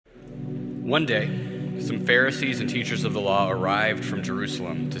One day, some Pharisees and teachers of the law arrived from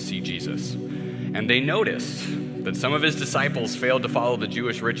Jerusalem to see Jesus, and they noticed that some of his disciples failed to follow the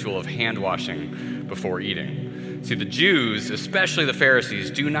Jewish ritual of hand washing before eating. See, the Jews, especially the Pharisees,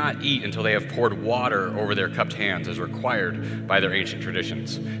 do not eat until they have poured water over their cupped hands as required by their ancient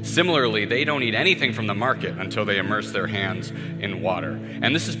traditions. Similarly, they don't eat anything from the market until they immerse their hands in water.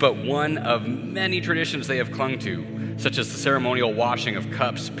 And this is but one of many traditions they have clung to, such as the ceremonial washing of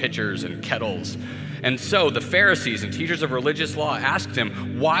cups, pitchers, and kettles. And so the Pharisees and teachers of religious law asked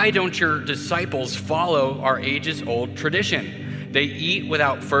him, "Why don't your disciples follow our ages-old tradition? They eat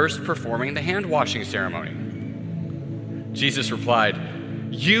without first performing the hand-washing ceremony." Jesus replied,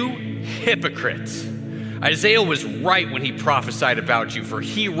 "You hypocrites! Isaiah was right when he prophesied about you, for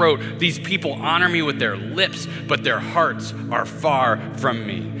he wrote, 'These people honor me with their lips, but their hearts are far from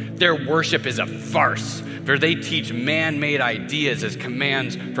me. Their worship is a farce, for they teach man-made ideas as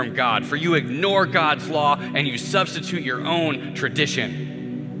commands from God. For you ignore God's law and you substitute your own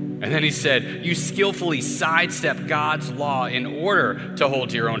tradition.'" And then he said, "You skillfully sidestep God's law in order to hold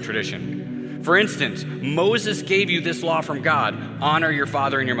to your own tradition. For instance, Moses gave you this law from God: honor your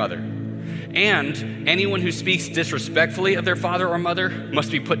father and your mother. And anyone who speaks disrespectfully of their father or mother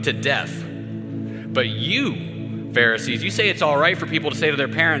must be put to death. But you, Pharisees, you say it's all right for people to say to their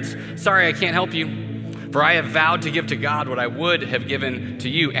parents, 'Sorry, I can't help you, for I have vowed to give to God what I would have given to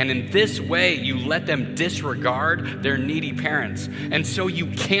you.' And in this way, you let them disregard their needy parents. And so you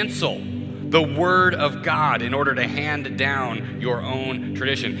cancel the word of God in order to hand down your own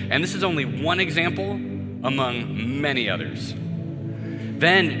tradition." And this is only one example among many others.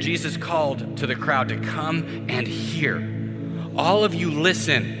 Then Jesus called to the crowd to come and hear. "All of you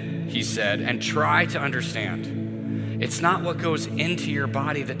listen," he said, "and try to understand. It's not what goes into your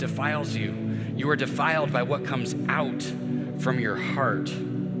body that defiles you. You are defiled by what comes out from your heart."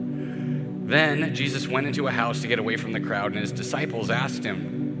 Then Jesus went into a house to get away from the crowd, and his disciples asked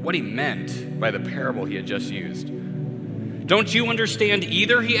him what he meant by the parable he had just used. "Don't you understand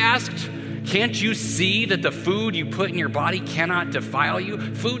either?" he asked. "Can't you see that the food you put in your body cannot defile you?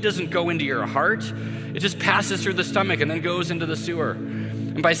 Food doesn't go into your heart. It just passes through the stomach and then goes into the sewer."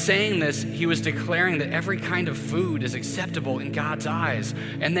 And by saying this, he was declaring that every kind of food is acceptable in God's eyes.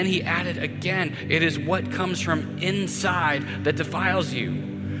 And then he added again, "It is what comes from inside that defiles you.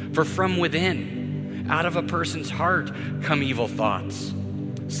 For from within, out of a person's heart, come evil thoughts,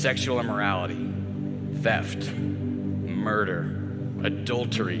 sexual immorality, theft, murder,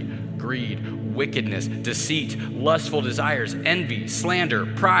 adultery, greed, wickedness, deceit, lustful desires, envy, slander,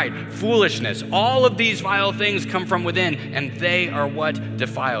 pride, foolishness. All of these vile things come from within, and they are what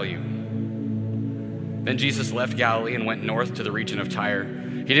defile you." Then Jesus left Galilee and went north to the region of Tyre.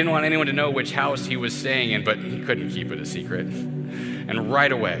 He didn't want anyone to know which house he was staying in, but he couldn't keep it a secret. And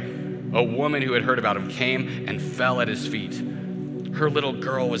right away, a woman who had heard about him came and fell at his feet. Her little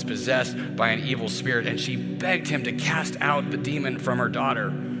girl was possessed by an evil spirit, and she begged him to cast out the demon from her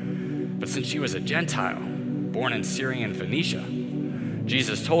daughter. But since she was a Gentile, born in Syrian Phoenicia,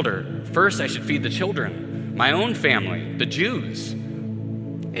 Jesus told her, "First I should feed the children, my own family, the Jews.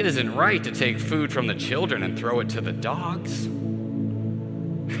 It isn't right to take food from the children and throw it to the dogs."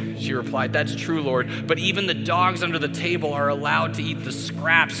 She replied, "That's true, Lord, but even the dogs under the table are allowed to eat the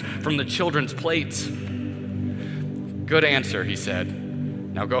scraps from the children's plates." "Good answer," he said.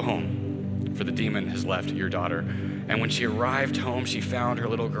 "Now go home, for the demon has left your daughter." And when she arrived home, she found her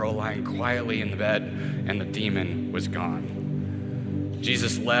little girl lying quietly in the bed, and the demon was gone.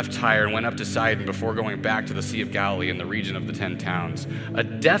 Jesus left Tyre and went up to Sidon before going back to the Sea of Galilee in the region of the 10 towns. A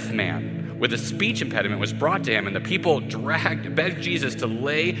deaf man with a speech impediment was brought to him, and the people begged Jesus to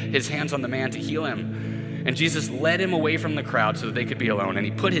lay his hands on the man to heal him. And Jesus led him away from the crowd so that they could be alone. And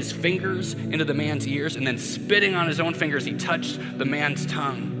he put his fingers into the man's ears, and then spitting on his own fingers, he touched the man's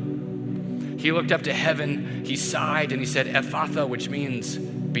tongue. He looked up to heaven, he sighed, and he said, "Ephphatha," which means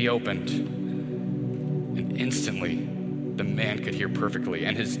 "be opened." And instantly, the man could hear perfectly,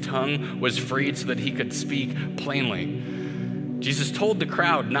 and his tongue was freed so that he could speak plainly. Jesus told the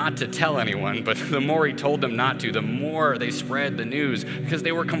crowd not to tell anyone, but the more he told them not to, the more they spread the news, because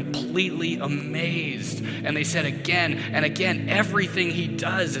they were completely amazed. And they said again and again, "Everything he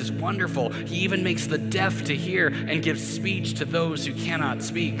does is wonderful. He even makes the deaf to hear and gives speech to those who cannot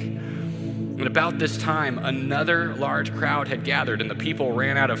speak." And about this time, another large crowd had gathered, and the people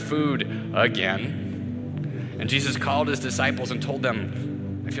ran out of food again. And Jesus called his disciples and told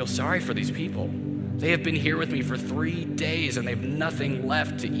them, "I feel sorry for these people. They have been here with me for 3 days, and they have nothing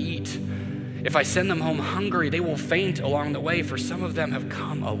left to eat. If I send them home hungry, they will faint along the way, for some of them have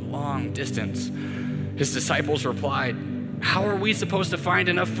come a long distance." His disciples replied, How are we supposed to find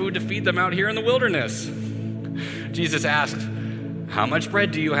enough food to feed them out here in the wilderness? Jesus asked, how much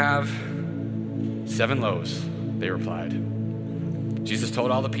bread do you have? 7 loaves, they replied. Jesus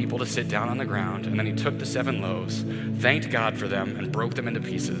told all the people to sit down on the ground, and then he took the 7 loaves, thanked God for them, and broke them into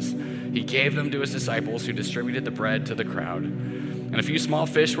pieces. He gave them to his disciples, who distributed the bread to the crowd. And a few small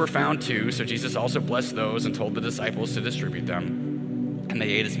fish were found too, so Jesus also blessed those and told the disciples to distribute them. And they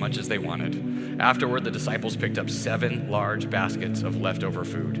ate as much as they wanted. Afterward, the disciples picked up 7 large baskets of leftover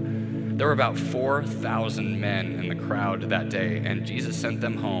food. There were about 4,000 men in the crowd that day, and Jesus sent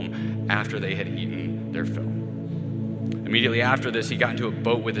them home after they had eaten their fill. Immediately after this, he got into a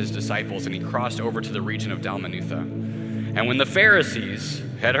boat with his disciples, and he crossed over to the region of Dalmanutha. And when the Pharisees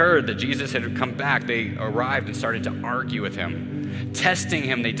had heard that Jesus had come back, they arrived and started to argue with him. Testing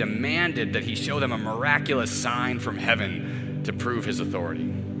him, they demanded that he show them a miraculous sign from heaven to prove his authority.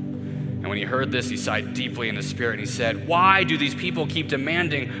 And when he heard this, he sighed deeply in the spirit, and he said, why do these people keep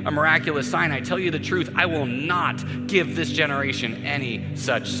demanding a miraculous sign? I tell you the truth, I will not give this generation any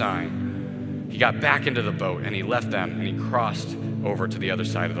such sign. He got back into the boat, and he left them, and he crossed over to the other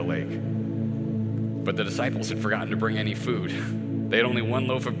side of the lake. But the disciples had forgotten to bring any food. They had only 1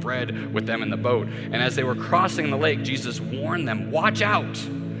 loaf of bread with them in the boat. And as they were crossing the lake, Jesus warned them, watch out,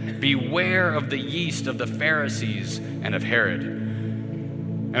 beware of the yeast of the Pharisees and of Herod.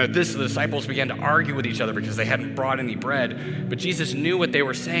 And at this, the disciples began to argue with each other because they hadn't brought any bread. But Jesus knew what they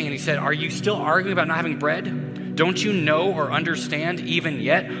were saying, and he said, are you still arguing about not having bread? Don't you know or understand even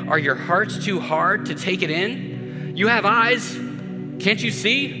yet? Are your hearts too hard to take it in? You have eyes. Can't you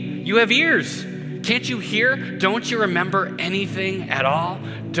see? You have ears. Can't you hear? Don't you remember anything at all?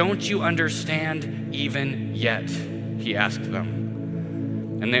 Don't you understand even yet? He asked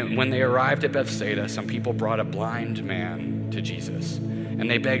them. And then when they arrived at Bethsaida, some people brought a blind man to Jesus. And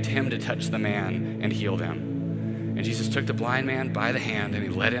they begged him to touch the man and heal him. And Jesus took the blind man by the hand, and he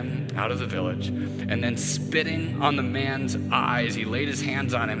led him out of the village. And then spitting on the man's eyes, he laid his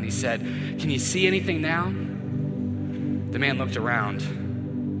hands on him, and he said, can you see anything now? The man looked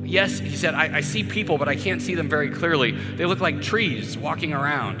around. Yes, he said, I see people, but I can't see them very clearly. They look like trees walking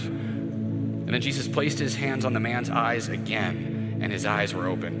around. And then Jesus placed his hands on the man's eyes again, and his eyes were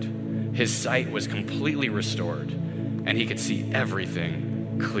opened. His sight was completely restored, and he could see everything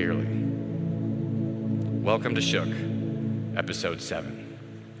clearly. Welcome to Shook, episode 7.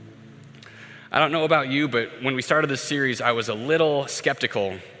 I don't know about you, but when we started this series, I was a little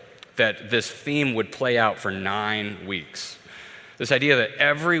skeptical that this theme would play out for 9 weeks. This idea that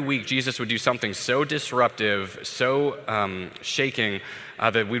every week Jesus would do something so disruptive, so shaking,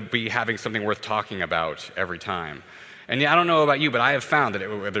 that we'd be having something worth talking about every time. And yeah, I don't know about you, but I have found that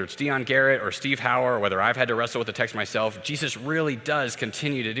whether it's Dion Garrett or Steve Hauer, or whether I've had to wrestle with the text myself, Jesus really does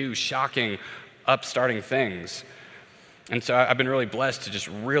continue to do shocking, upstarting things. And so I've been really blessed to just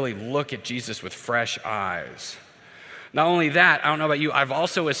really look at Jesus with fresh eyes. Not only that, I don't know about you, I've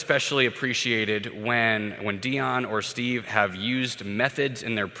also especially appreciated when Dion or Steve have used methods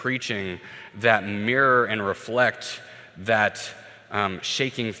in their preaching that mirror and reflect that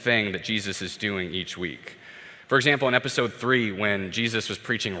shaking thing that Jesus is doing each week. For example, in episode 3, when Jesus was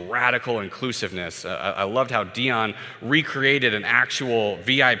preaching radical inclusiveness, I loved how Dion recreated an actual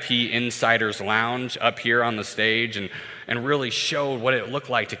VIP insider's lounge up here on the stage and really showed what it looked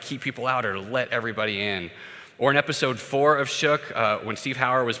like to keep people out or to let everybody in. Or in episode 4 of Shook, when Steve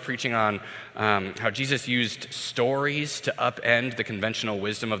Hauer was preaching on how Jesus used stories to upend the conventional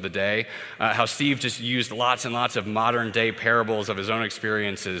wisdom of the day, how Steve just used lots and lots of modern day parables of his own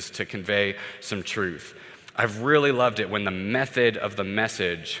experiences to convey some truth. I've really loved it when the method of the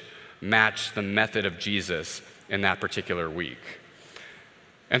message matched the method of Jesus in that particular week.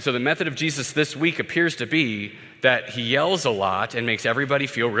 And so the method of Jesus this week appears to be that he yells a lot and makes everybody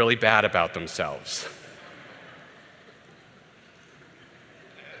feel really bad about themselves.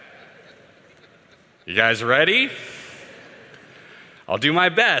 You guys ready? I'll do my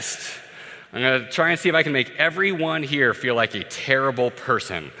best. I'm going to try and see if I can make everyone here feel like a terrible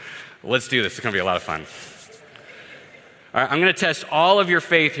person. Let's do this. It's going to be a lot of fun. All right, I'm going to test all of your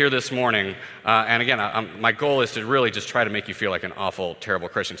faith here this morning. And again, my goal is to really just try to make you feel like an awful, terrible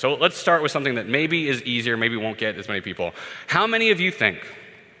Christian. So let's start with something that maybe is easier, maybe won't get as many people. How many of you think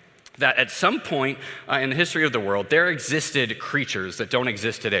that at some point in the history of the world, there existed creatures that don't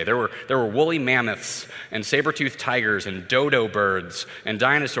exist today? There were woolly mammoths and saber-toothed tigers and dodo birds and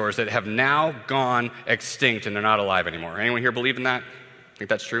dinosaurs that have now gone extinct and they're not alive anymore. Anyone here believe in that? Think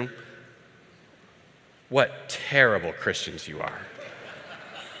that's true? What terrible Christians you are.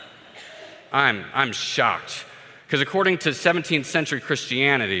 I'm shocked. Because according to 17th century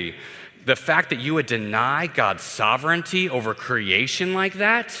Christianity, The fact that you would deny God's sovereignty over creation like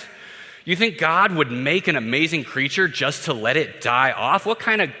that? You think God would make an amazing creature just to let it die off? What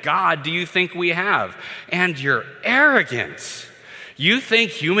kind of God do you think we have? And your arrogance. You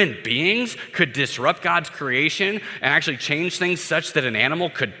think human beings could disrupt God's creation and actually change things such that an animal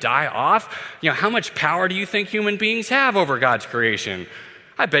could die off? How much power do you think human beings have over God's creation?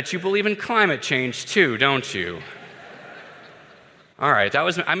 I bet you believe in climate change too, don't you? All right,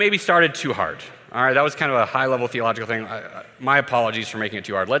 I maybe started too hard. All right, that was kind of a high-level theological thing. My apologies for making it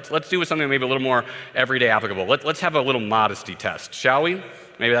too hard. Let's do something maybe a little more everyday applicable. Let's have a little modesty test, shall we?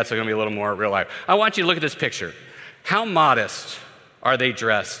 Maybe that's going to be a little more real life. I want you to look at this picture. How modest are they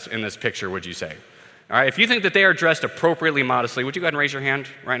dressed in this picture, would you say? All right, if you think that they are dressed appropriately modestly, would you go ahead and raise your hand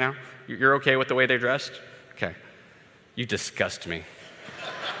right now? You're okay with the way they're dressed? Okay. You disgust me.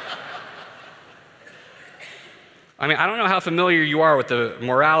 I don't know how familiar you are with the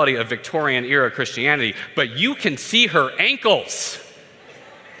morality of Victorian-era Christianity, but you can see her ankles.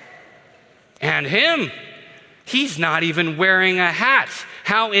 And him, he's not even wearing a hat.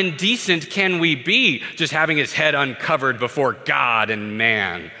 How indecent can we be just having his head uncovered before God and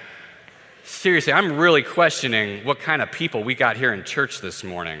man? Seriously, I'm really questioning what kind of people we got here in church this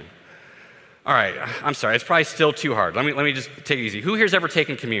morning. All right, I'm sorry, it's probably still too hard. Let me just take it easy. Who here's ever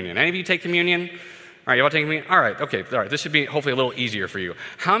taken communion? Any of you take communion? All right, you all take communion? All right, okay, all right. This should be hopefully a little easier for you.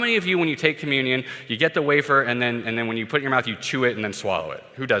 How many of you, when you take communion, you get the wafer and then when you put it in your mouth, you chew it and then swallow it?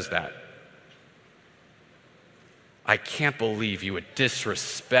 Who does that? I can't believe you would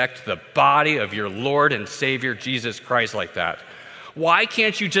disrespect the body of your Lord and Savior Jesus Christ like that. Why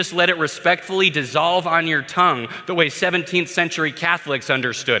can't you just let it respectfully dissolve on your tongue the way 17th century Catholics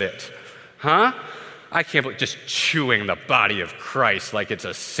understood it? Huh? I can't believe just chewing the body of Christ like it's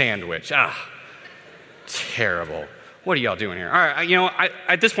a sandwich. Terrible. What are y'all doing here? All right,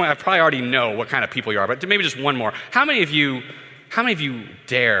 at this point, I probably already know what kind of people you are, but maybe just one more. How many of you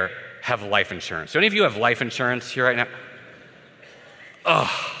dare have life insurance? Do any of you have life insurance here right now?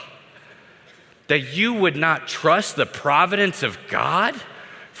 That you would not trust the providence of God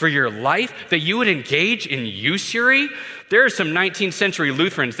for your life? That you would engage in usury? There are some 19th century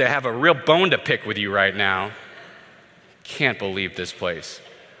Lutherans that have a real bone to pick with you right now. Can't believe this place.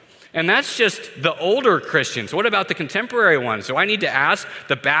 And that's just the older Christians. What about the contemporary ones? Do I need to ask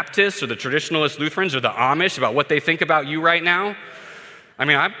the Baptists or the traditionalist Lutherans or the Amish about what they think about you right now?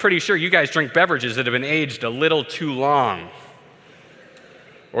 I'm pretty sure you guys drink beverages that have been aged a little too long.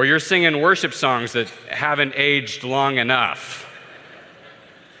 Or you're singing worship songs that haven't aged long enough.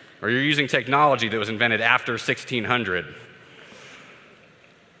 Or you're using technology that was invented after 1600.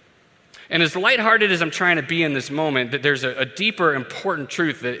 And as lighthearted as I'm trying to be in this moment, that there's a deeper, important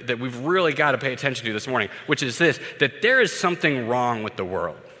truth that we've really got to pay attention to this morning, which is this, that there is something wrong with the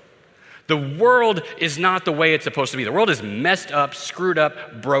world. The world is not the way it's supposed to be. The world is messed up, screwed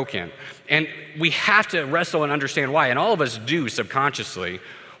up, broken. And we have to wrestle and understand why, and all of us do subconsciously.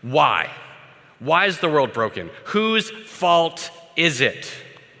 Why? Why is the world broken? Whose fault is it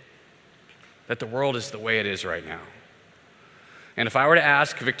that the world is the way it is right now? And if I were to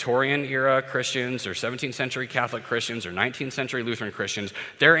ask Victorian-era Christians or 17th century Catholic Christians or 19th century Lutheran Christians,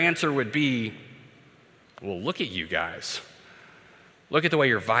 their answer would be, well, look at you guys. Look at the way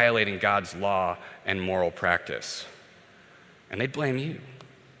you're violating God's law and moral practice. And they'd blame you.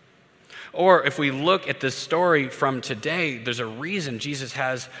 Or if we look at this story from today, there's a reason Jesus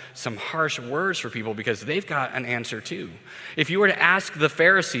has some harsh words for people because they've got an answer too. If you were to ask the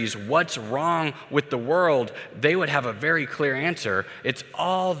Pharisees what's wrong with the world, they would have a very clear answer. It's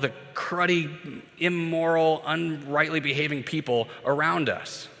all the cruddy, immoral, unrightly behaving people around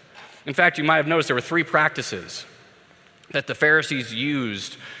us. In fact, you might have noticed there were 3 practices that the Pharisees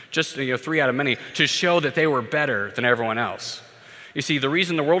used, just 3 out of many, to show that they were better than everyone else. You see, the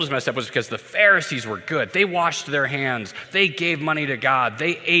reason the world is messed up was because the Pharisees were good. They washed their hands. They gave money to God.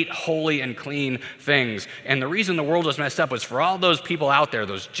 They ate holy and clean things. And the reason the world was messed up was for all those people out there,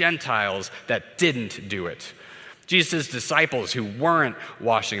 those Gentiles, that didn't do it. Jesus' disciples who weren't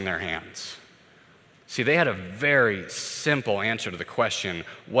washing their hands. See, they had a very simple answer to the question,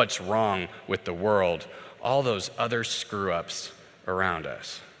 what's wrong with the world? All those other screw-ups around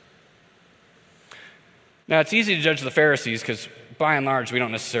us. Now, it's easy to judge the Pharisees because by and large, we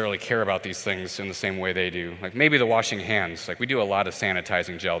don't necessarily care about these things in the same way they do. Like maybe the washing hands. Like we do a lot of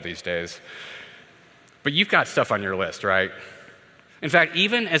sanitizing gel these days. But you've got stuff on your list, right? In fact,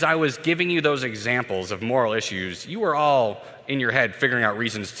 even as I was giving you those examples of moral issues, you were all in your head figuring out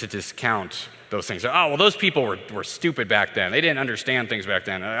reasons to discount those things. Oh, well, those people were stupid back then. They didn't understand things back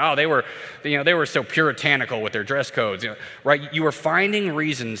then. Oh, they were so puritanical with their dress codes. Right? You were finding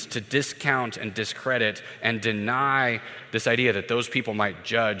reasons to discount and discredit and deny this idea that those people might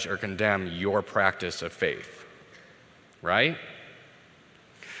judge or condemn your practice of faith. Right?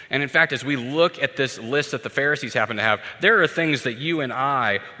 And in fact, as we look at this list that the Pharisees happen to have, there are things that you and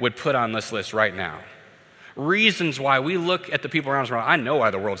I would put on this list right now. Reasons why we look at the people around us, I know why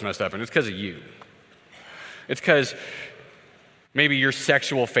the world's messed up, and it's because of you. It's because maybe your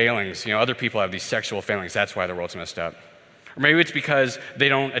sexual failings, other people have these sexual failings, that's why the world's messed up. Or maybe it's because they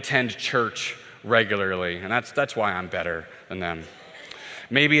don't attend church regularly, and that's why I'm better than them.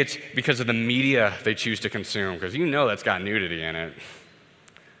 Maybe it's because of the media they choose to consume, because that's got nudity in it.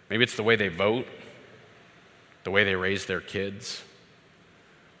 Maybe it's the way they vote, the way they raise their kids.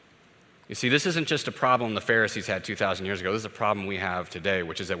 You see, this isn't just a problem the Pharisees had 2,000 years ago. This is a problem we have today,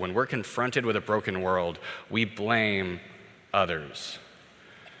 which is that when we're confronted with a broken world, we blame others.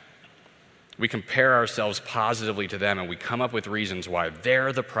 We compare ourselves positively to them, and we come up with reasons why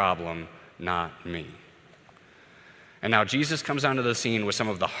they're the problem, not me. And now Jesus comes onto the scene with some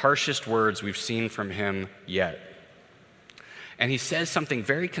of the harshest words we've seen from him yet. And he says something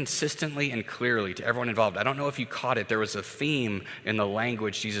very consistently and clearly to everyone involved. I don't know if you caught it. There was a theme in the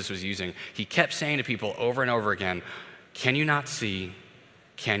language Jesus was using. He kept saying to people over and over again, can you not see?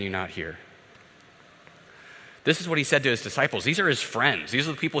 Can you not hear? This is what he said to his disciples. These are his friends. These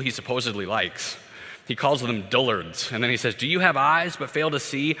are the people he supposedly likes. He calls them dullards. And then he says, do you have eyes but fail to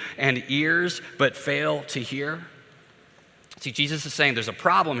see and ears but fail to hear? See, Jesus is saying there's a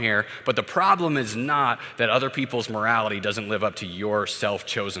problem here, but the problem is not that other people's morality doesn't live up to your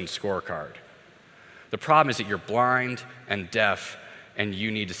self-chosen scorecard. The problem is that you're blind and deaf and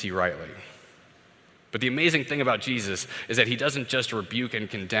you need to see rightly. But the amazing thing about Jesus is that he doesn't just rebuke and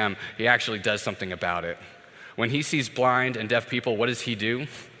condemn, he actually does something about it. When he sees blind and deaf people, what does he do?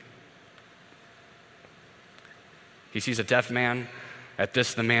 He sees a deaf man. At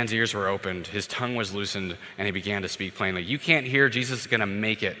this, the man's ears were opened, his tongue was loosened, and he began to speak plainly. You can't hear, Jesus is going to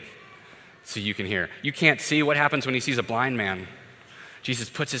make it so you can hear. You can't see. What happens when he sees a blind man? Jesus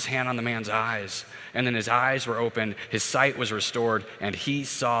puts his hand on the man's eyes, and then his eyes were opened, his sight was restored, and he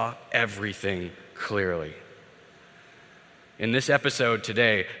saw everything clearly. In this episode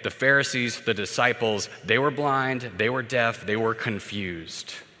today, the Pharisees, the disciples, they were blind, they were deaf, they were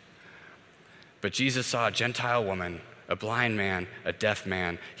confused. But Jesus saw a Gentile woman, a blind man, a deaf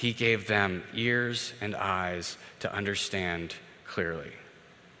man. He gave them ears and eyes to understand clearly.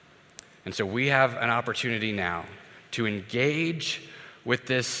 And so we have an opportunity now to engage with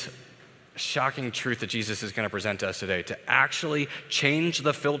this shocking truth that Jesus is going to present to us today, to actually change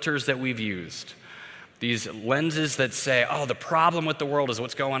the filters that we've used. These lenses that say, oh, the problem with the world is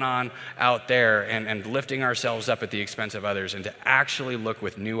what's going on out there, and lifting ourselves up at the expense of others, and to actually look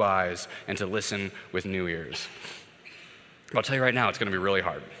with new eyes and to listen with new ears. I'll tell you right now, it's going to be really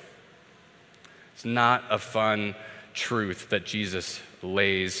hard. It's not a fun truth that Jesus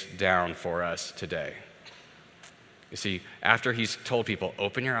lays down for us today. You see, after he's told people,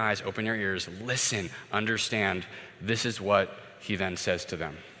 open your eyes, open your ears, listen, understand, this is what he then says to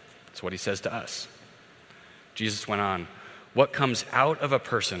them. It's what he says to us. Jesus went on, what comes out of a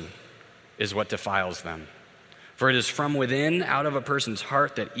person is what defiles them. For it is from within, out of a person's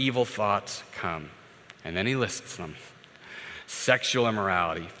heart, that evil thoughts come. And then he lists them. Sexual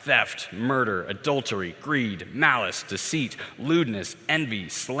immorality, theft, murder, adultery, greed, malice, deceit, lewdness, envy,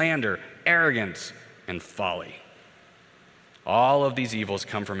 slander, arrogance, and folly. All of these evils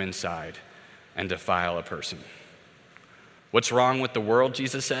come from inside and defile a person. What's wrong with the world,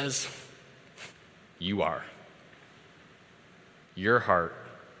 Jesus says? You are. Your heart,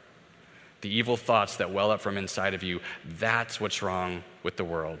 the evil thoughts that well up from inside of you, that's what's wrong with the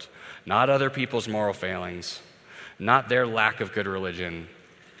world. Not other people's moral failings, not their lack of good religion,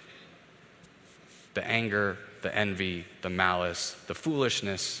 the anger, the envy, the malice, the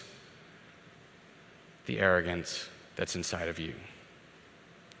foolishness, the arrogance that's inside of you.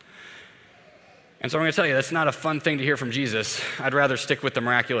 And so I'm going to tell you, that's not a fun thing to hear from Jesus. I'd rather stick with the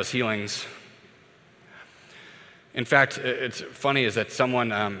miraculous healings. In fact, it's funny is that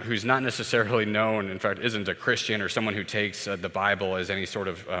someone who's not necessarily known, in fact, isn't a Christian or someone who takes the Bible as any sort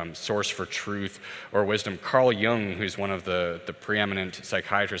of source for truth or wisdom, Carl Jung, who's one of the preeminent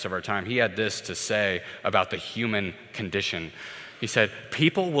psychiatrists of our time, he had this to say about the human condition. He said,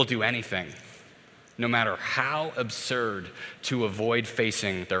 people will do anything, no matter how absurd, to avoid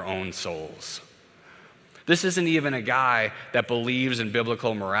facing their own souls. This isn't even a guy that believes in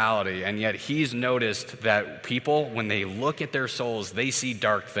biblical morality, and yet he's noticed that people, when they look at their souls, they see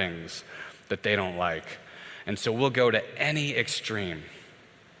dark things that they don't like. And so we'll go to any extreme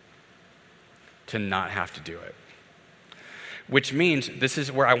to not have to do it. Which means this is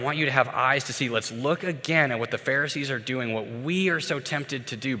where I want you to have eyes to see. Let's look again at what the Pharisees are doing, what we are so tempted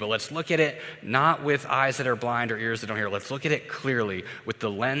to do, but let's look at it not with eyes that are blind or ears that don't hear. Let's look at it clearly with the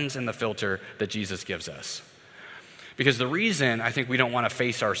lens and the filter that Jesus gives us. Because the reason I think we don't want to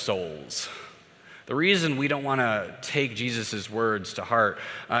face our souls, the reason we don't want to take Jesus' words to heart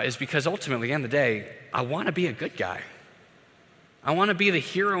is because ultimately, at the end of the day, I want to be a good guy. I want to be the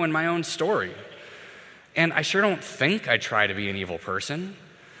hero in my own story. And I sure don't think I try to be an evil person.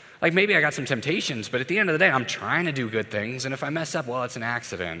 Like maybe I got some temptations, but at the end of the day, I'm trying to do good things. And if I mess up, well, it's an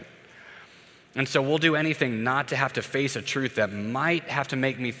accident. And so we'll do anything not to have to face a truth that might have to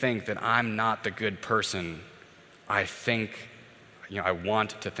make me think that I'm not the good person I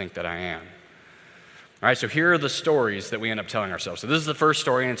want to think that I am. All right, so here are the stories that we end up telling ourselves. So this is the first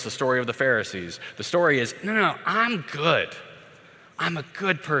story, and it's the story of the Pharisees. The story is, no, I'm good. I'm a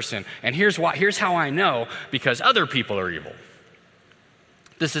good person. And here's how I know, because other people are evil.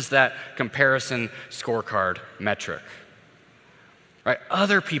 This is that comparison scorecard metric. Right?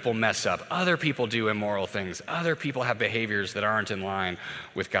 Other people mess up. Other people do immoral things. Other people have behaviors that aren't in line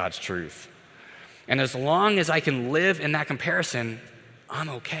with God's truth. And as long as I can live in that comparison, I'm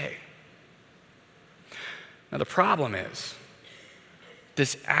okay. Now the problem is,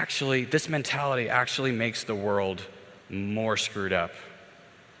 this mentality actually makes the world more screwed up,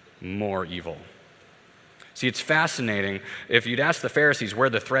 more evil. See, it's fascinating. If you'd ask the Pharisees where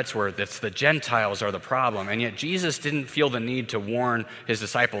the threats were, that's the Gentiles are the problem. And yet Jesus didn't feel the need to warn his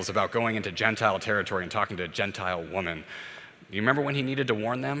disciples about going into Gentile territory and talking to a Gentile woman. Do you remember when he needed to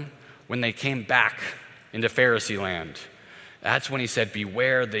warn them? When they came back into Pharisee land. That's when he said,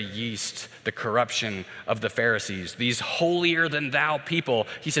 beware the yeast, the corruption of the Pharisees. These holier than thou people,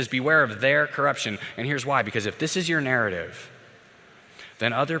 he says, beware of their corruption. And here's why, because if this is your narrative,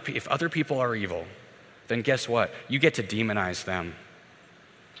 then if other people are evil, then guess what? You get to demonize them.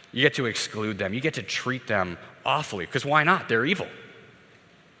 You get to exclude them. You get to treat them awfully, because why not? They're evil.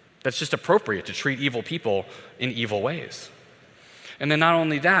 That's just appropriate to treat evil people in evil ways. And then not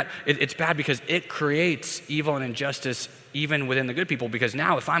only that, it's bad because it creates evil and injustice even within the good people, because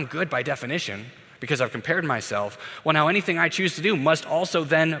now if I'm good by definition, because I've compared myself, well, now anything I choose to do must also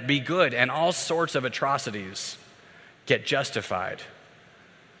then be good, and all sorts of atrocities get justified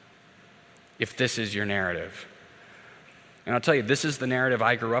if this is your narrative. And I'll tell you, this is the narrative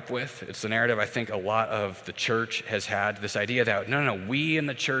I grew up with. It's the narrative I think a lot of the church has had, this idea that, no, we in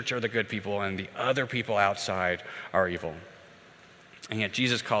the church are the good people and the other people outside are evil. And yet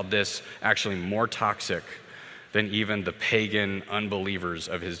Jesus called this actually more toxic than even the pagan unbelievers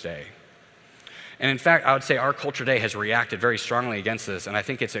of his day. And in fact, I would say our culture today has reacted very strongly against this, and I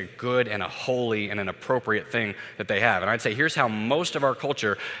think it's a good and a holy and an appropriate thing that they have. And I'd say here's how most of our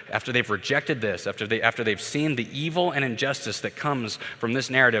culture, after they've rejected this, after they've seen the evil and injustice that comes from this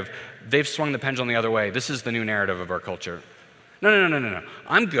narrative, they've swung the pendulum the other way. This is the new narrative of our culture. No.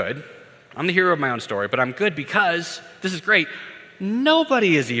 I'm good. I'm the hero of my own story, but I'm good because, this is great,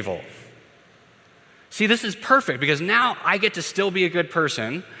 nobody is evil. See, this is perfect because now I get to still be a good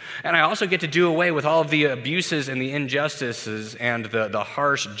person, and I also get to do away with all of the abuses and the injustices and the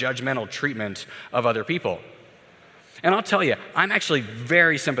harsh judgmental treatment of other people. And I'll tell you, I'm actually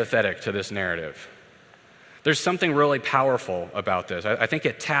very sympathetic to this narrative. There's something really powerful about this. I think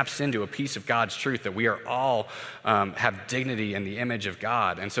it taps into a piece of God's truth that we are all have dignity in the image of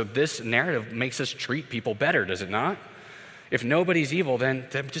God. And so this narrative makes us treat people better, does it not? If nobody's evil, then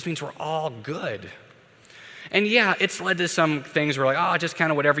that just means we're all good. And yeah, it's led to some things where just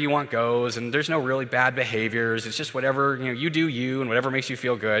kind of whatever you want goes, and there's no really bad behaviors. It's just whatever, you do you and whatever makes you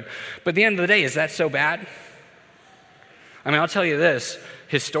feel good. But at the end of the day, is that so bad? I mean, I'll tell you this,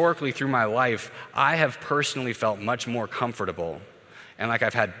 historically through my life, I have personally felt much more comfortable and like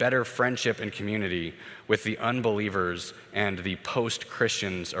I've had better friendship and community with the unbelievers and the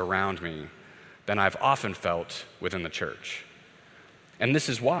post-Christians around me than I've often felt within the church. And this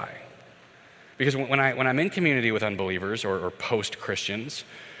is why. Because when I'm in community with unbelievers or post-Christians,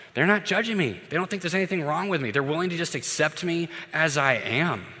 they're not judging me. They don't think there's anything wrong with me. They're willing to just accept me as I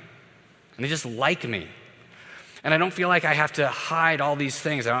am. And they just like me. And I don't feel like I have to hide all these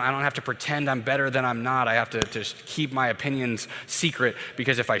things. I don't have to pretend I'm better than I'm not. I have to keep my opinions secret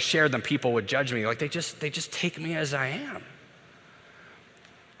because if I shared them, people would judge me. Like they just take me as I am.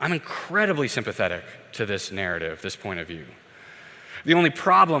 I'm incredibly sympathetic to this narrative, this point of view. The only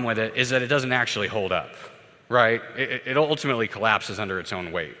problem with it is that it doesn't actually hold up. right, it ultimately collapses under its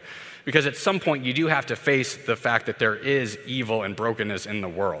own weight. Because at some point, you do have to face the fact that there is evil and brokenness in the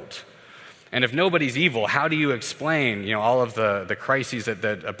world. And if nobody's evil, how do you explain, all of the crises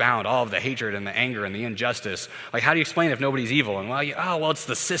that abound, all of the hatred and the anger and the injustice? Like, how do you explain if nobody's evil? And it's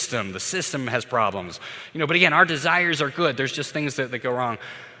the system. The system has problems. But again, our desires are good. There's just things that go wrong.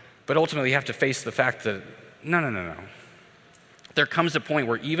 But ultimately, you have to face the fact that, no. There comes a point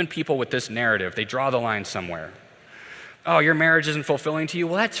where even people with this narrative, they draw the line somewhere. Oh, your marriage isn't fulfilling to you?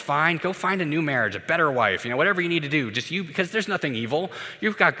 Well, that's fine. Go find a new marriage, a better wife, whatever you need to do. Because there's nothing evil.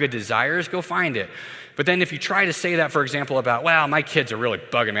 You've got good desires. Go find it. But then if you try to say that, for example, about, my kids are really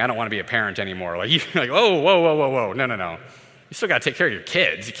bugging me. I don't want to be a parent anymore. Whoa. No. You still got to take care of your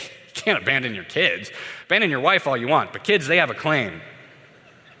kids. You can't abandon your kids. Abandon your wife all you want. But kids, they have a claim.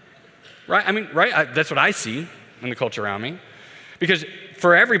 Right? Right? That's what I see in the culture around me. Because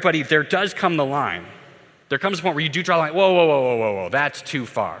for everybody, there does come the line. There comes a point where you do draw the line, whoa, that's too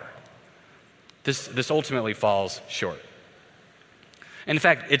far. This ultimately falls short. And in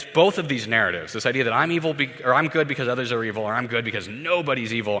fact, it's both of these narratives, this idea that I'm evil or I'm good because others are evil, or I'm good because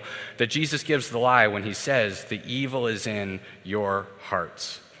nobody's evil, that Jesus gives the lie when he says the evil is in your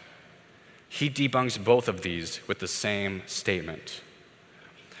hearts. He debunks both of these with the same statement.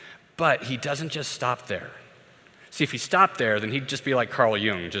 But he doesn't just stop there. See, if he stopped there, then he'd just be like Carl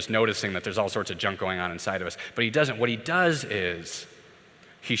Jung, just noticing that there's all sorts of junk going on inside of us. But he doesn't. What he does is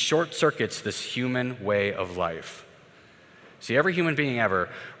he short-circuits this human way of life. See, every human being ever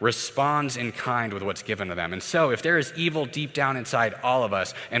responds in kind with what's given to them. And so if there is evil deep down inside all of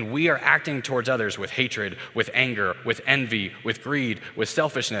us, and we are acting towards others with hatred, with anger, with envy, with greed, with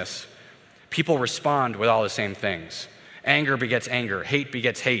selfishness, people respond with all the same things. Anger begets anger, hate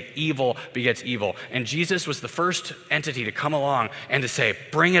begets hate, evil begets evil. And Jesus was the first entity to come along and to say,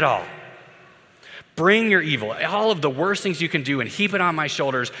 bring it all. Bring your evil, all of the worst things you can do, and heap it on my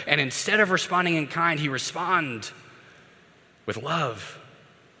shoulders. And instead of responding in kind, he responds with love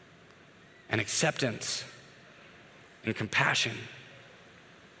and acceptance and compassion.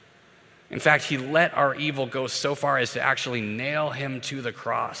 In fact, he let our evil go so far as to actually nail him to the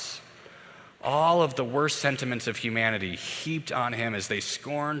cross. All of the worst sentiments of humanity heaped on him as they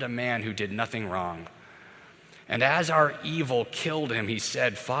scorned a man who did nothing wrong. And as our evil killed him, he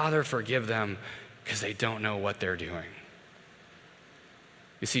said, Father, forgive them because they don't know what they're doing.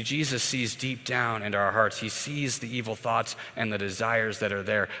 You see, Jesus sees deep down into our hearts. He sees the evil thoughts and the desires that are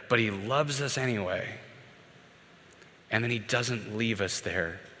there, but he loves us anyway. And then he doesn't leave us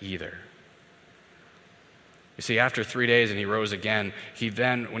there either. You see, after 3 days and he rose again, he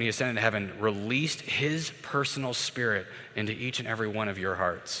then, when he ascended to heaven, released his personal spirit into each and every one of your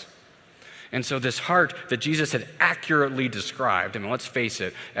hearts. And so this heart that Jesus had accurately described, let's face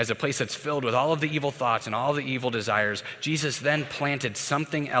it, as a place that's filled with all of the evil thoughts and all the evil desires, Jesus then planted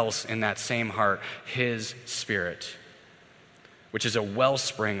something else in that same heart, his spirit, which is a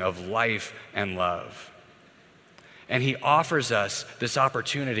wellspring of life and love. And he offers us this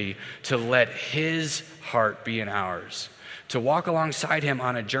opportunity to let his heart be in ours, to walk alongside him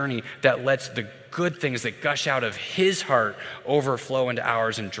on a journey that lets the good things that gush out of his heart overflow into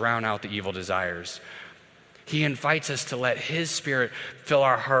ours and drown out the evil desires. He invites us to let his spirit fill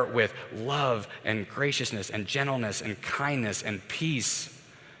our heart with love and graciousness and gentleness and kindness and peace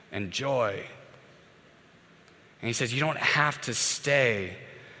and joy. And he says, you don't have to stay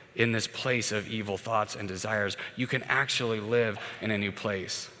in this place of evil thoughts and desires. You can actually live in a new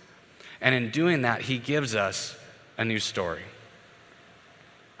place. And in doing that, he gives us a new story.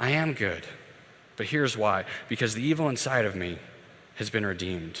 I am good, but here's why. Because the evil inside of me has been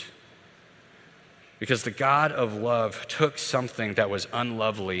redeemed. Because the God of love took something that was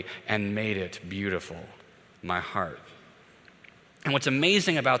unlovely and made it beautiful, my heart. And what's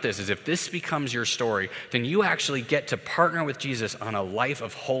amazing about this is if this becomes your story, then you actually get to partner with Jesus on a life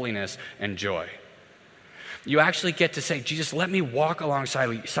of holiness and joy. You actually get to say, Jesus, let me walk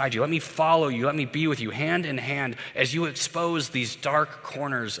alongside you. Let me follow you. Let me be with you hand in hand as you expose these dark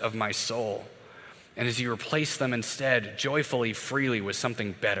corners of my soul. And as you replace them instead joyfully, freely with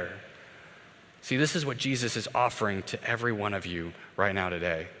something better. See, this is what Jesus is offering to every one of you right now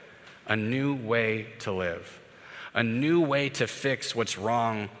today. A new way to live. A new way to fix what's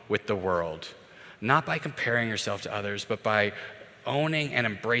wrong with the world. Not by comparing yourself to others, but by owning and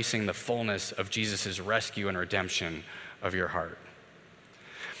embracing the fullness of Jesus' rescue and redemption of your heart.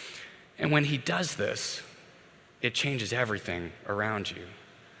 And when he does this, it changes everything around you.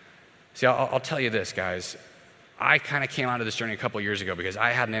 See, I'll tell you this, guys. I kind of came onto this journey a couple years ago because I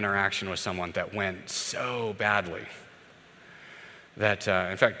had an interaction with someone that went so badly that,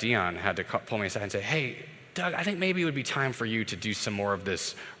 in fact, Dion had to pull me aside and say, hey, Doug, I think maybe it would be time for you to do some more of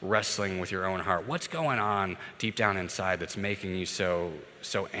this wrestling with your own heart. What's going on deep down inside that's making you so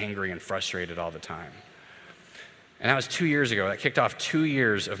angry and frustrated all the time? And that was 2 years ago. That kicked off 2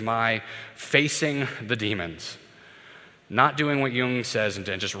 years of my facing the demons. Not doing what Jung says and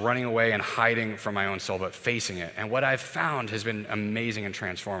just running away and hiding from my own soul, but facing it. And what I've found has been amazing and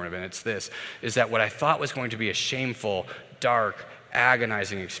transformative, and it's this, is that what I thought was going to be a shameful, dark,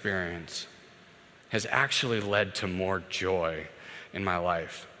 agonizing experience has actually led to more joy in my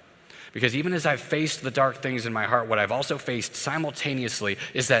life. Because even as I've faced the dark things in my heart, what I've also faced simultaneously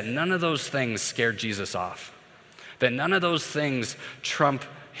is that none of those things scared Jesus off. That none of those things trump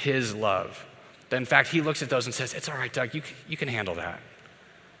his love. That in fact, he looks at those and says, it's all right, Doug, you can handle that.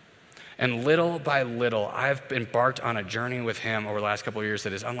 And little by little, I've embarked on a journey with him over the last couple of years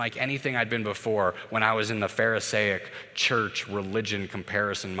that is unlike anything I'd been before when I was in the Pharisaic church religion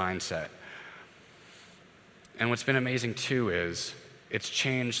comparison mindset. And what's been amazing too is it's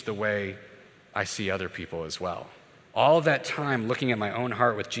changed the way I see other people as well. All of that time looking at my own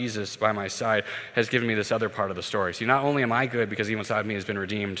heart with Jesus by my side has given me this other part of the story. See, not only am I good because evil inside of me has been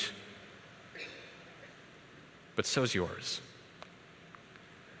redeemed, but so's yours.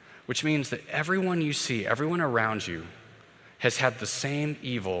 Which means that everyone you see, everyone around you, has had the same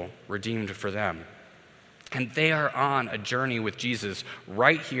evil redeemed for them. And they are on a journey with Jesus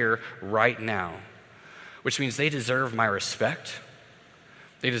right here, right now. Which means they deserve my respect,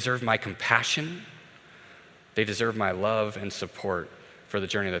 they deserve my compassion, they deserve my love and support for the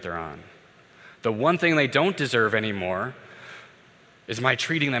journey that they're on. The one thing they don't deserve anymore is my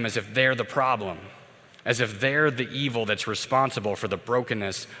treating them as if they're the problem, as if they're the evil that's responsible for the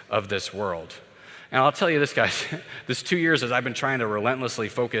brokenness of this world. And I'll tell you this, guys, this 2 years as I've been trying to relentlessly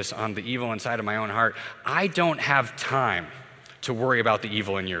focus on the evil inside of my own heart, I don't have time to worry about the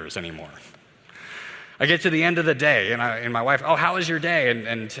evil in yours anymore. I get to the end of the day, and my wife, oh, how was your day?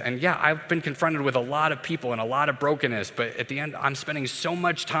 And yeah, I've been confronted with a lot of people and a lot of brokenness, but at the end, I'm spending so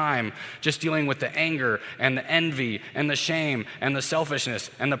much time just dealing with the anger and the envy and the shame and the selfishness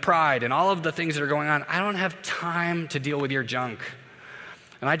and the pride and all of the things that are going on. I don't have time to deal with your junk.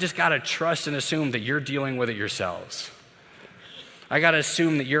 And I just gotta trust and assume that you're dealing with it yourselves. I gotta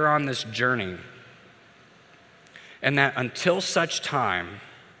assume that you're on this journey. And that until such time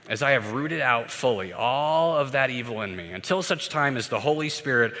as I have rooted out fully all of that evil in me, until such time as the Holy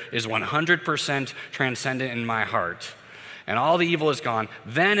Spirit is 100% transcendent in my heart, and all the evil is gone,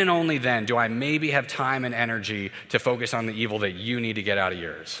 then and only then do I maybe have time and energy to focus on the evil that you need to get out of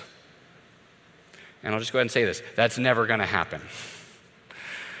yours. And I'll just go ahead and say this, that's never gonna happen.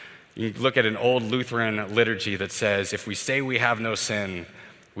 You look at an old Lutheran liturgy that says, if we say we have no sin,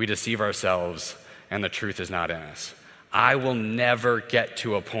 we deceive ourselves and the truth is not in us. I will never get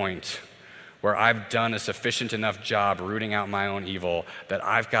to a point where I've done a sufficient enough job rooting out my own evil that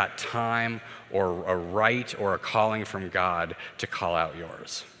I've got time or a right or a calling from God to call out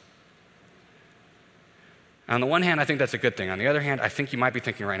yours. On the one hand, I think that's a good thing. On the other hand, I think you might be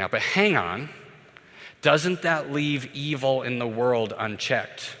thinking right now, but hang on, doesn't that leave evil in the world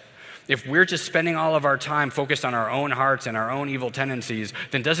unchecked? If we're just spending all of our time focused on our own hearts and our own evil tendencies,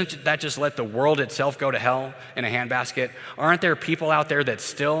 then doesn't that just let the world itself go to hell in a handbasket? Aren't there people out there that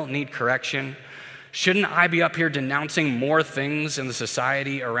still need correction? Shouldn't I be up here denouncing more things in the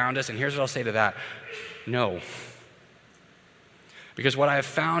society around us? And here's what I'll say to that. No. Because what I have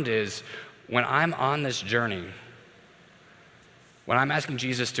found is when I'm on this journey, when I'm asking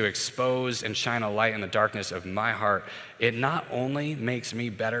Jesus to expose and shine a light in the darkness of my heart, it not only makes me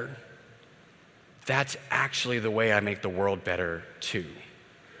better, that's actually the way I make the world better too.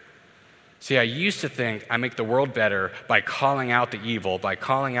 See, I used to think I make the world better by calling out the evil, by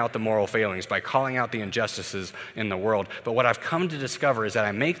calling out the moral failings, by calling out the injustices in the world. But what I've come to discover is that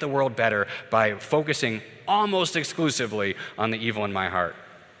I make the world better by focusing almost exclusively on the evil in my heart.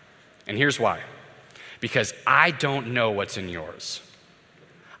 And here's why. Because I don't know what's in yours.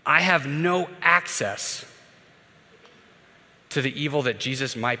 I have no access to the evil that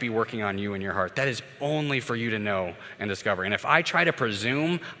Jesus might be working on you in your heart. That is only for you to know and discover. And if I try to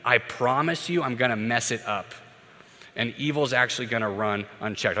presume, I promise you I'm gonna mess it up. And evil's actually gonna run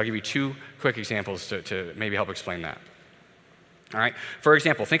unchecked. I'll give you two quick examples to maybe help explain that. All right, for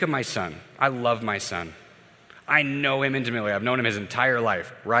example, think of my son. I love my son. I know him intimately. I've known him his entire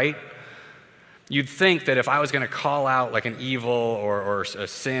life, right? You'd think that if I was going to call out like an evil or a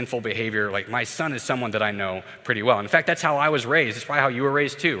sinful behavior, like my son is someone that I know pretty well. In fact, that's how I was raised. It's probably how you were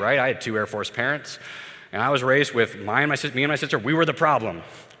raised too, right? I had two Air Force parents, and I was raised with me and my sister. We were the problem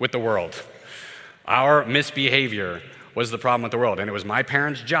with the world. Our misbehavior was the problem with the world, and it was my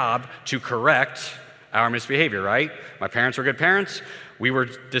parents' job to correct our misbehavior, right? My parents were good parents. We were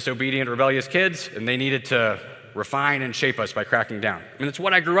disobedient, rebellious kids, and they needed to refine and shape us by cracking down. I mean, it's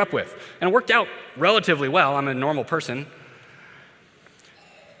what I grew up with. And it worked out relatively well. I'm a normal person.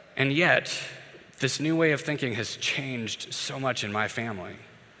 And yet, this new way of thinking has changed so much in my family.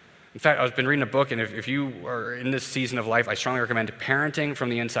 In fact, I've been reading a book, and if you are in this season of life, I strongly recommend Parenting from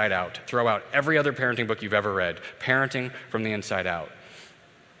the Inside Out. Throw out every other parenting book you've ever read. Parenting from the Inside Out.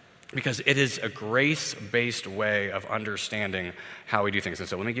 Because it is a grace-based way of understanding how we do things. And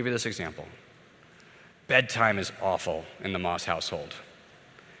so let me give you this example. Bedtime is awful in the Moss household.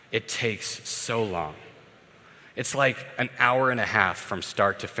 It takes so long. It's like an hour and a half from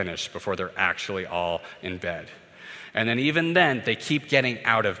start to finish before they're actually all in bed. And then even then, they keep getting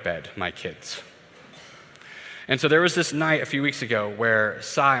out of bed, my kids. And so there was this night a few weeks ago where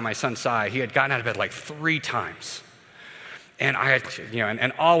my son Sai, he had gotten out of bed like 3 times. And I had,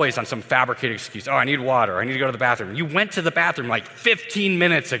 and always on some fabricated excuse. Oh, I need water. I need to go to the bathroom. You went to the bathroom like 15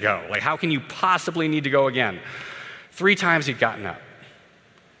 minutes ago. Like, how can you possibly need to go again? 3 times he'd gotten up.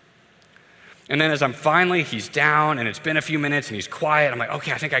 And then as he's down, and it's been a few minutes, and he's quiet. I'm like,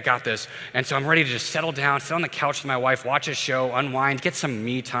 okay, I think I got this. And so I'm ready to just settle down, sit on the couch with my wife, watch a show, unwind, get some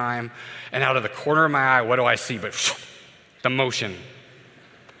me time. And out of the corner of my eye, what do I see? But the motion.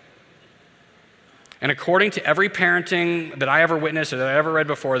 And according to every parenting that I ever witnessed or that I ever read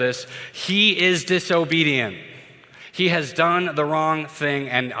before this, he is disobedient. He has done the wrong thing,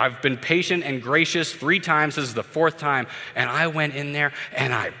 and I've been patient and gracious 3 times. This is the 4th time, and I went in there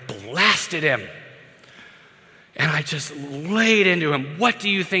and I blasted him. And I just laid into him. What do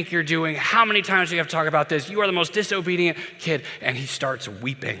you think you're doing? How many times do you have to talk about this? You are the most disobedient kid. And he starts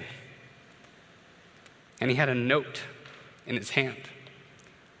weeping. And he had a note in his hand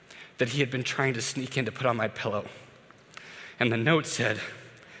that he had been trying to sneak in to put on my pillow. And the note said,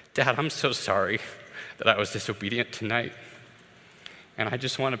 "Dad, I'm so sorry that I was disobedient tonight, and I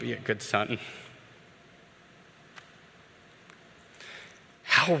just want to be a good son."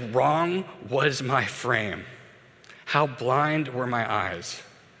 How wrong was my frame? How blind were my eyes?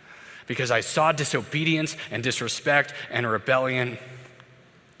 Because I saw disobedience and disrespect and rebellion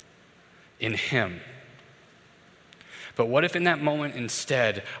in him. But what if in that moment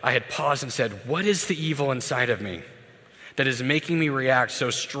instead I had paused and said, what is the evil inside of me that is making me react so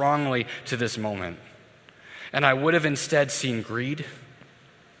strongly to this moment? And I would have instead seen greed,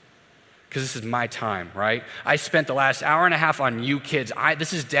 because this is my time, right? I spent the last hour and a half on you kids.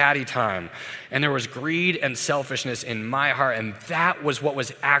 This is daddy time. And there was greed and selfishness in my heart, and that was what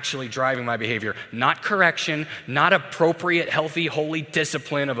was actually driving my behavior. Not correction, not appropriate, healthy, holy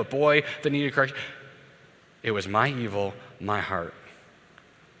discipline of a boy that needed correction. It was my evil, my heart.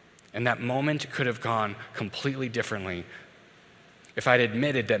 And that moment could have gone completely differently if I'd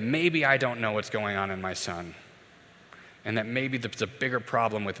admitted that maybe I don't know what's going on in my son, and that maybe there's a bigger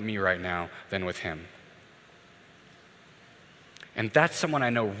problem with me right now than with him. And that's someone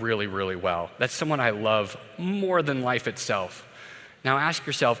I know really, really well. That's someone I love more than life itself. Now ask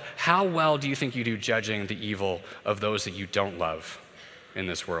yourself, how well do you think you do judging the evil of those that you don't love in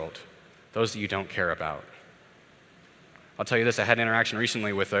this world, those that you don't care about? I'll tell you this, I had an interaction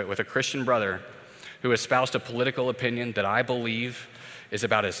recently with a Christian brother who espoused a political opinion that I believe is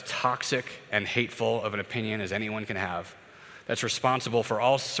about as toxic and hateful of an opinion as anyone can have, that's responsible for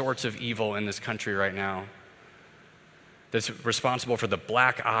all sorts of evil in this country right now, that's responsible for the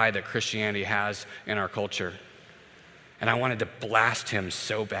black eye that Christianity has in our culture. And I wanted to blast him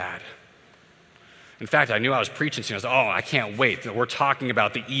so bad. In fact, I knew I was preaching soon. I was like, I can't wait. We're talking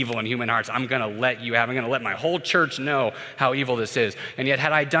about the evil in human hearts. I'm going to let my whole church know how evil this is. And yet,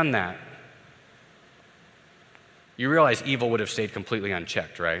 had I done that, you realize evil would have stayed completely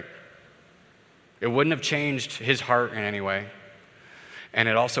unchecked, right? It wouldn't have changed his heart in any way. And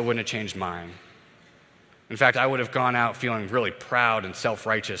it also wouldn't have changed mine. In fact, I would have gone out feeling really proud and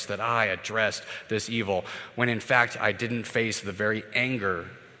self-righteous that I addressed this evil, when in fact I didn't face the very anger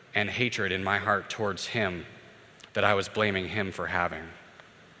and hatred in my heart towards him that I was blaming him for having.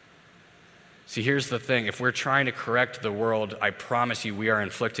 See, here's the thing. If we're trying to correct the world, I promise you we are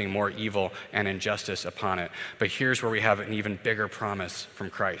inflicting more evil and injustice upon it. But here's where we have an even bigger promise from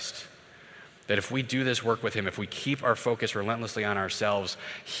Christ. That if we do this work with him, if we keep our focus relentlessly on ourselves,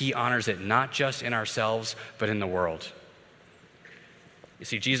 he honors it not just in ourselves, but in the world. You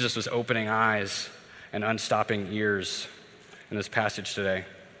see, Jesus was opening eyes and unstopping ears in this passage today.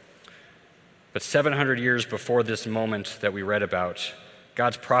 But 700 years before this moment that we read about,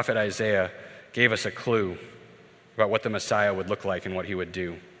 God's prophet Isaiah gave us a clue about what the Messiah would look like and what he would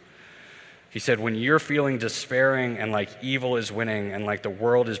do. He said, when you're feeling despairing and like evil is winning and like the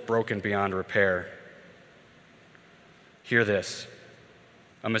world is broken beyond repair, Hear this: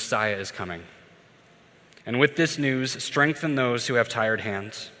 a Messiah is coming. And with this news, strengthen those who have tired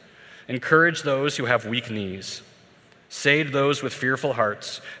hands. Encourage those who have weak knees. Say to those with fearful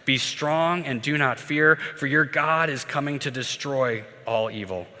hearts, be strong and do not fear, for your God is coming to destroy all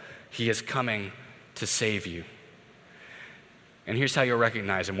evil. He is coming to save you. And here's how you'll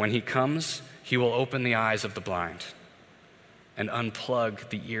recognize him. When he comes, he will open the eyes of the blind and unplug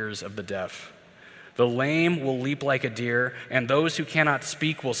the ears of the deaf. The lame will leap like a deer, and those who cannot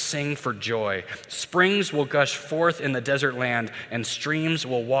speak will sing for joy. Springs will gush forth in the desert land, and streams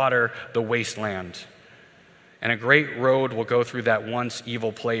will water the wasteland. And a great road will go through that once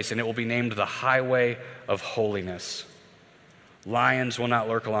evil place, and it will be named the Highway of Holiness. Lions will not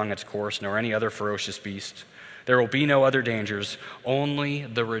lurk along its course, nor any other ferocious beast. There will be no other dangers. Only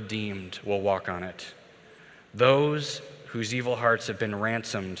the redeemed will walk on it. Those whose evil hearts have been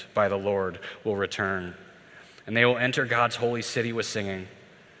ransomed by the Lord will return, and they will enter God's holy city with singing,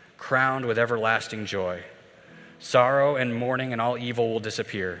 crowned with everlasting joy. Sorrow and mourning and all evil will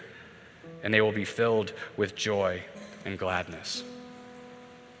disappear, and they will be filled with joy and gladness.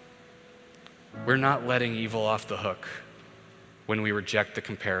 We're not letting evil off the hook when we reject the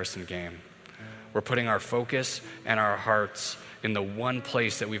comparison game. We're putting our focus and our hearts in the one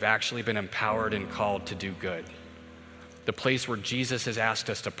place that we've actually been empowered and called to do good. The place where Jesus has asked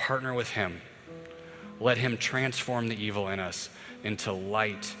us to partner with him. Let him transform the evil in us into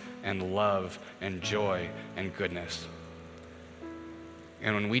light and love and joy and goodness.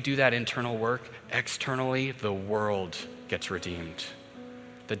 And when we do that internal work, externally, the world gets redeemed.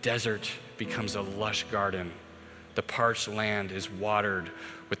 The desert becomes a lush garden. The parched land is watered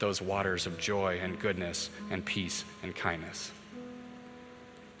with those waters of joy and goodness and peace and kindness.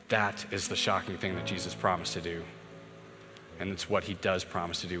 That is the shocking thing that Jesus promised to do. And it's what he does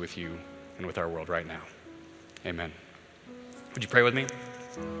promise to do with you and with our world right now. Amen. Would you pray with me?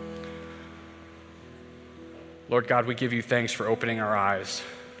 Lord God, we give you thanks for opening our eyes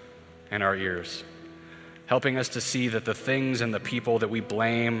and our ears, helping us to see that the things and the people that we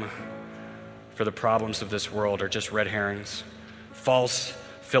blame for the problems of this world are just red herrings, false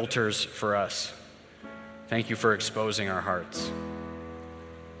filters for us. Thank you for exposing our hearts,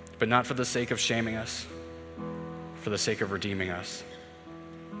 but not for the sake of shaming us, for the sake of redeeming us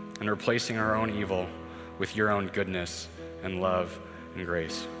and replacing our own evil with your own goodness and love and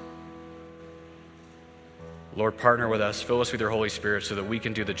grace. Lord, partner with us, fill us with your Holy Spirit so that we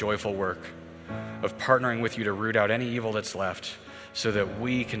can do the joyful work of partnering with you to root out any evil that's left so that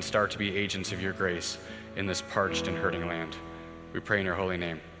we can start to be agents of your grace in this parched and hurting land. We pray in your holy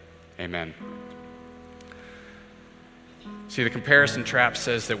name. Amen. See, the comparison trap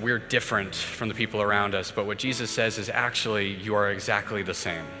says that we're different from the people around us, but what Jesus says is actually you are exactly the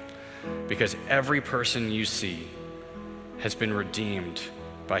same, because every person you see has been redeemed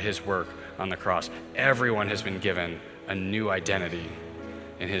by his work on the cross. Everyone has been given a new identity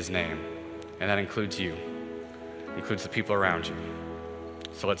in his name, and that includes you, includes the people around you.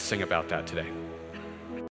 So let's sing about that today.